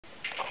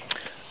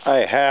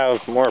I have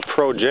more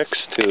projects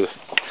to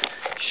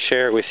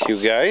share with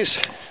you guys.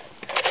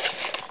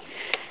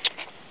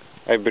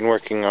 I've been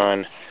working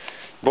on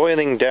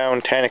boiling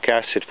down tannic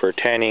acid for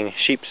tanning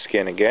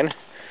sheepskin again.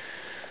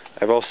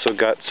 I've also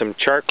got some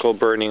charcoal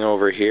burning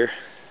over here.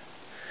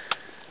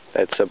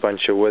 That's a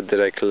bunch of wood that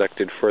I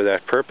collected for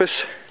that purpose.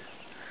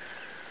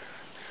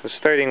 So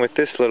starting with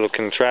this little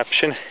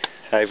contraption,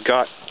 I've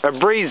got a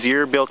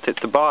brazier built at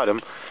the bottom,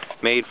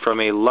 made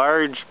from a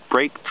large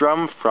brake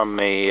drum from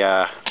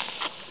a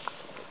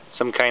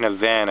some kind of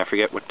van, I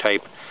forget what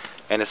type,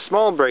 and a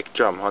small brake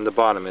drum on the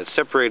bottom. It's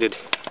separated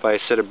by a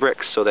set of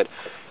bricks so that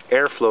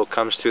airflow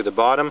comes through the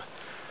bottom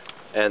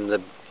and the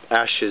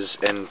ashes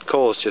and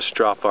coals just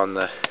drop on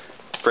the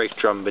brake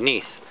drum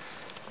beneath.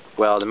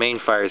 Well, the main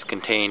fire is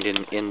contained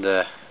in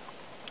the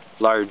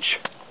large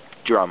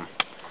drum.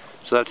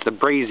 So that's the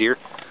brazier,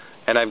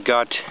 and I've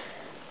got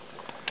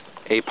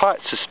a pot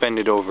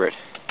suspended over it,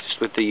 just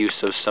with the use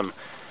of some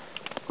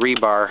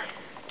rebar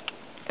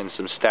and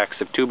some stacks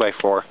of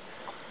 2x4.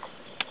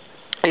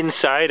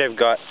 Inside I've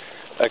got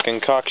a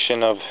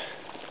concoction of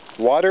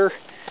water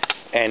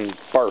and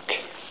bark,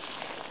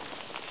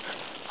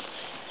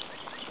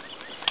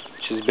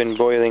 which has been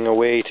boiling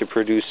away to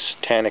produce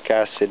tannic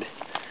acid.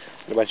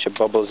 A bunch of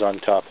bubbles on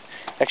top.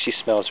 Actually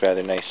smells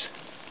rather nice.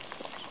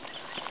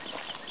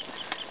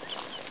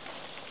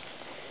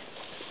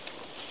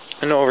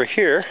 And over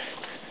here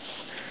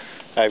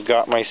I've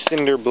got my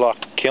cinder block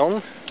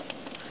kiln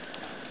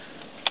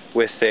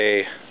with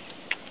a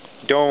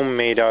dome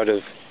made out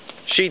of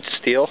sheet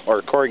steel,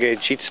 or corrugated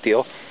sheet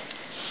steel.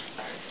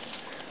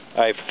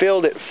 I've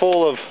filled it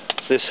full of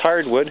this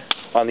hardwood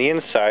on the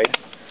inside,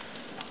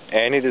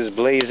 and it is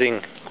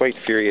blazing quite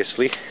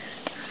furiously.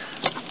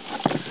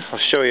 I'll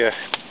show you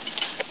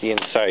the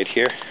inside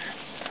here.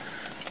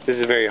 This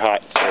is very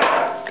hot,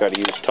 so gotta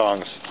use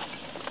tongs.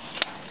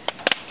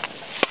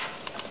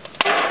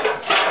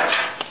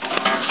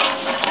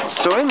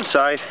 So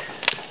inside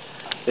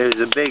there's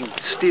a big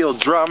steel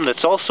drum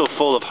that's also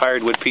full of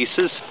hardwood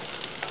pieces,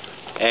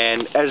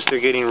 and as they're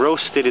getting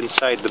roasted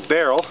inside the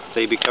barrel,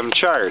 they become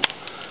charred.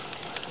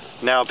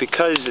 Now,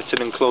 because it's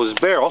an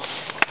enclosed barrel,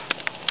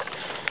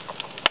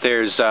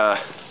 there's the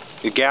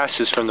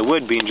gases from the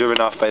wood being driven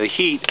off by the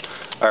heat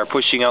are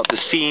pushing out the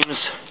seams,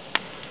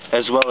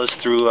 as well as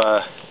through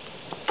a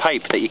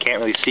pipe that you can't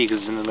really see because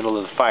it's in the middle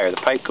of the fire. The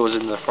pipe goes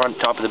in the front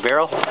top of the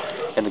barrel,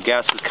 and the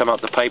gases come out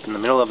the pipe in the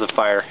middle of the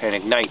fire and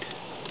ignite.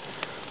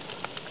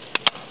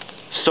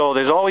 So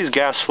there's always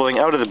gas flowing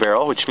out of the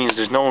barrel, which means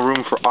there's no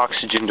room for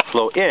oxygen to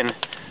flow in,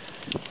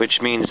 which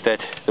means that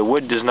the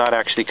wood does not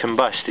actually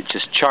combust, it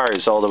just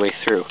chars all the way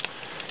through.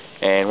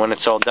 And when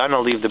it's all done,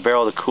 I'll leave the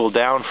barrel to cool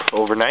down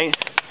overnight,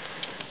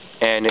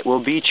 and it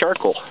will be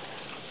charcoal.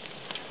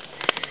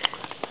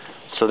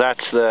 So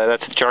that's the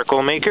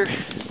charcoal maker.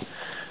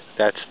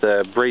 That's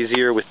the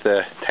brazier with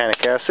the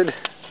tannic acid.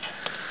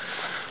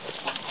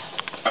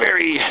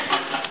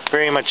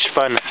 Very much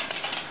fun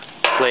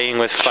playing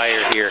with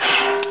fire here,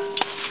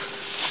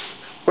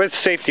 with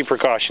safety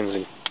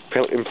precautions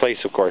in place,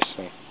 of course.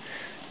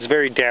 It's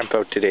very damp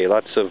out today,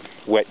 lots of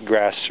wet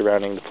grass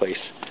surrounding the place.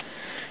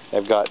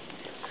 I've got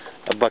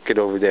a bucket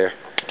over there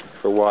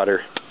for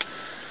water.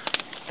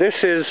 This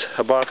is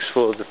a box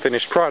full of the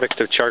finished product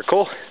of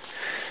charcoal.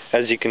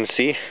 As you can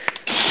see,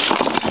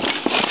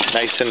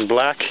 nice and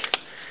black.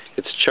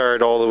 It's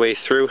charred all the way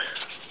through.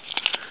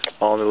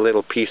 All the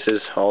little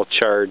pieces, all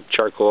charred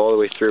charcoal all the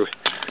way through.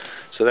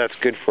 So that's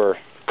good for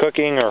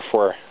cooking or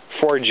for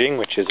forging,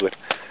 which is what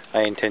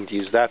I intend to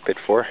use that bit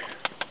for.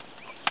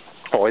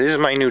 Oh, this is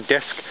my new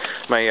desk,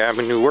 my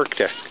new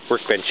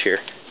workbench here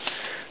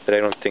that I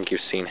don't think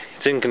you've seen.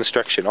 It's in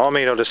construction, all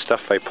made out of stuff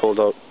I pulled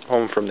out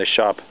home from the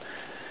shop.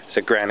 It's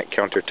a granite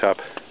countertop.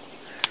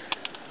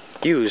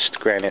 Used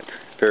granite,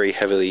 very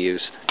heavily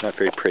used, not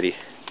very pretty,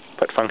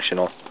 but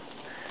functional.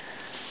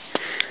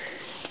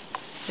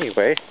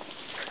 Anyway,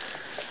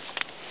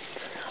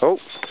 oh,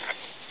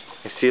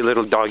 I see a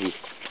little doggy.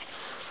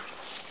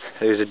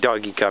 There's a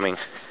doggy coming.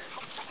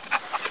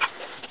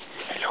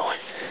 Hello.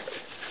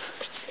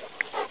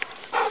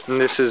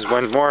 And this is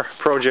one more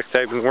project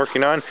I've been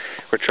working on.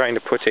 We're trying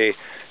to put a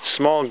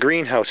small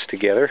greenhouse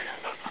together.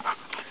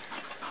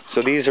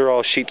 So these are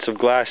all sheets of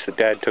glass that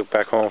Dad took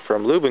back home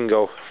from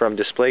Lubingo from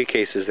display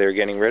cases they were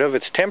getting rid of.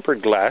 It's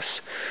tempered glass,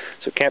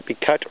 so it can't be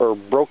cut or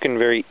broken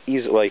very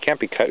easily. Well, it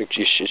can't be cut, it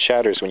just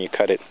shatters when you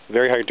cut it.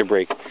 Very hard to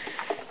break.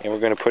 And we're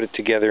going to put it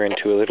together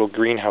into a little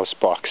greenhouse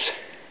box.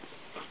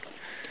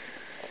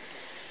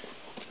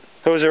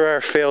 Those are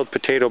our failed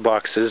potato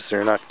boxes.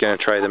 They're not going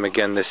to try them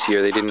again this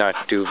year. They did not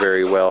do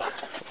very well.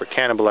 We're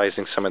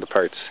cannibalizing some of the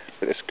parts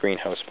for this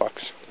greenhouse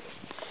box.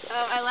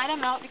 I let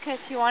him out because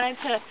he wanted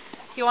to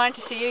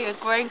see you. He was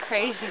going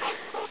crazy.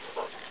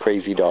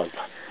 Crazy dog.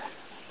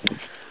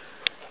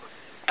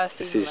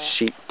 This is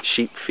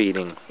sheep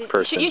feeding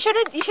person. You should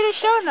have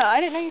shown though. I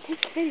didn't know you took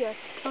the video.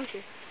 I told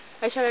you.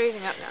 I shut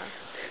everything up now.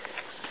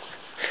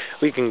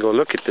 We can go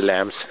look at the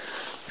lambs.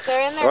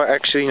 They're in there. Or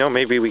actually, no,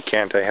 maybe we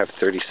can't. I have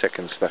 30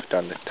 seconds left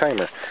on the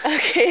timer.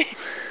 Okay.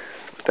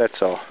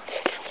 That's all.